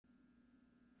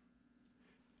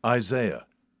Isaiah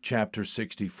chapter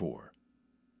 64.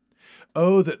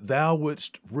 Oh, that thou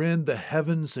wouldst rend the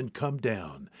heavens and come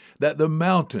down, that the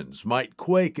mountains might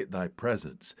quake at thy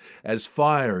presence, as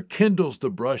fire kindles the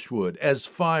brushwood, as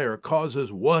fire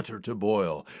causes water to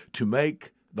boil, to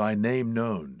make thy name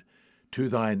known to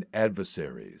thine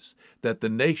adversaries, that the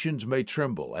nations may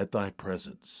tremble at thy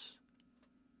presence.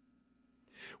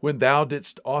 When thou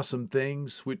didst awesome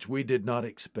things which we did not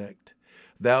expect,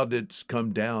 thou didst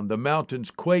come down, the mountains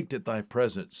quaked at thy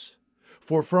presence.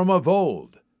 For from of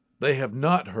old they have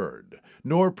not heard,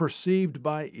 nor perceived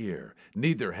by ear,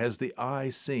 neither has the eye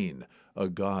seen a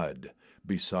God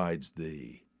besides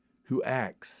thee, who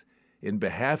acts in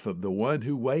behalf of the one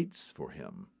who waits for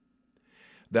him.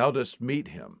 Thou dost meet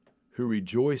him who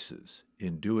rejoices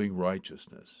in doing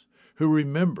righteousness, who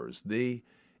remembers thee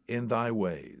in thy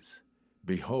ways.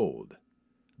 Behold,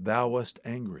 thou wast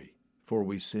angry, for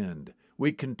we sinned.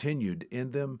 We continued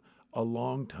in them a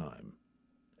long time.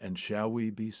 And shall we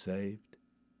be saved?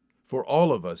 For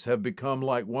all of us have become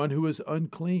like one who is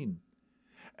unclean,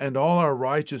 and all our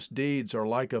righteous deeds are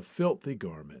like a filthy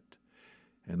garment,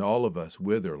 and all of us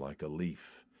wither like a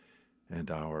leaf,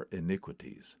 and our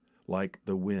iniquities, like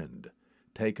the wind,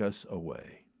 take us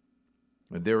away.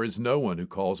 And there is no one who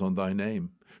calls on thy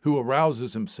name, who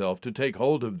arouses himself to take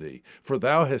hold of thee. For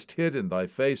thou hast hidden thy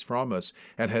face from us,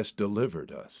 and hast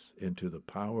delivered us into the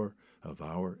power of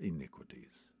our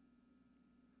iniquities.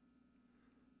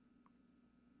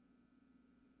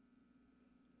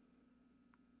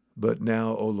 But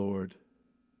now, O Lord,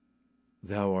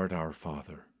 thou art our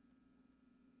Father.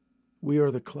 We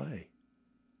are the clay,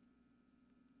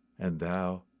 and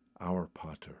thou our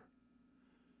potter.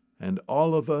 And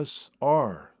all of us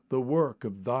are the work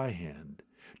of thy hand.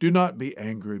 Do not be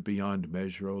angry beyond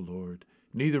measure, O Lord,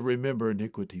 neither remember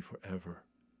iniquity forever.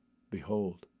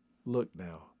 Behold, look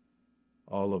now,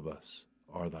 all of us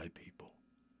are thy people.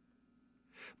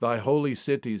 Thy holy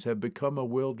cities have become a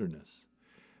wilderness.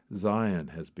 Zion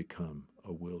has become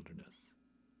a wilderness.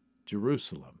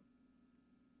 Jerusalem,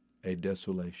 a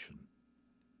desolation.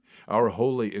 Our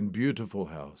holy and beautiful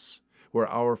house, where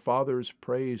our fathers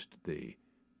praised thee,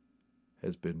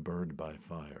 has been burned by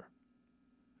fire,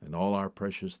 and all our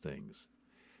precious things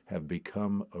have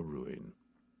become a ruin.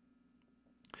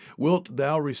 Wilt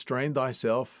thou restrain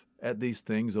thyself at these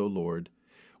things, O Lord?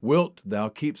 Wilt thou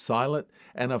keep silent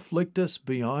and afflict us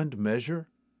beyond measure?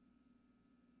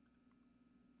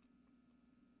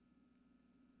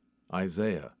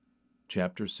 Isaiah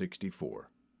chapter 64.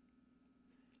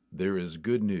 There is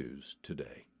good news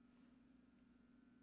today.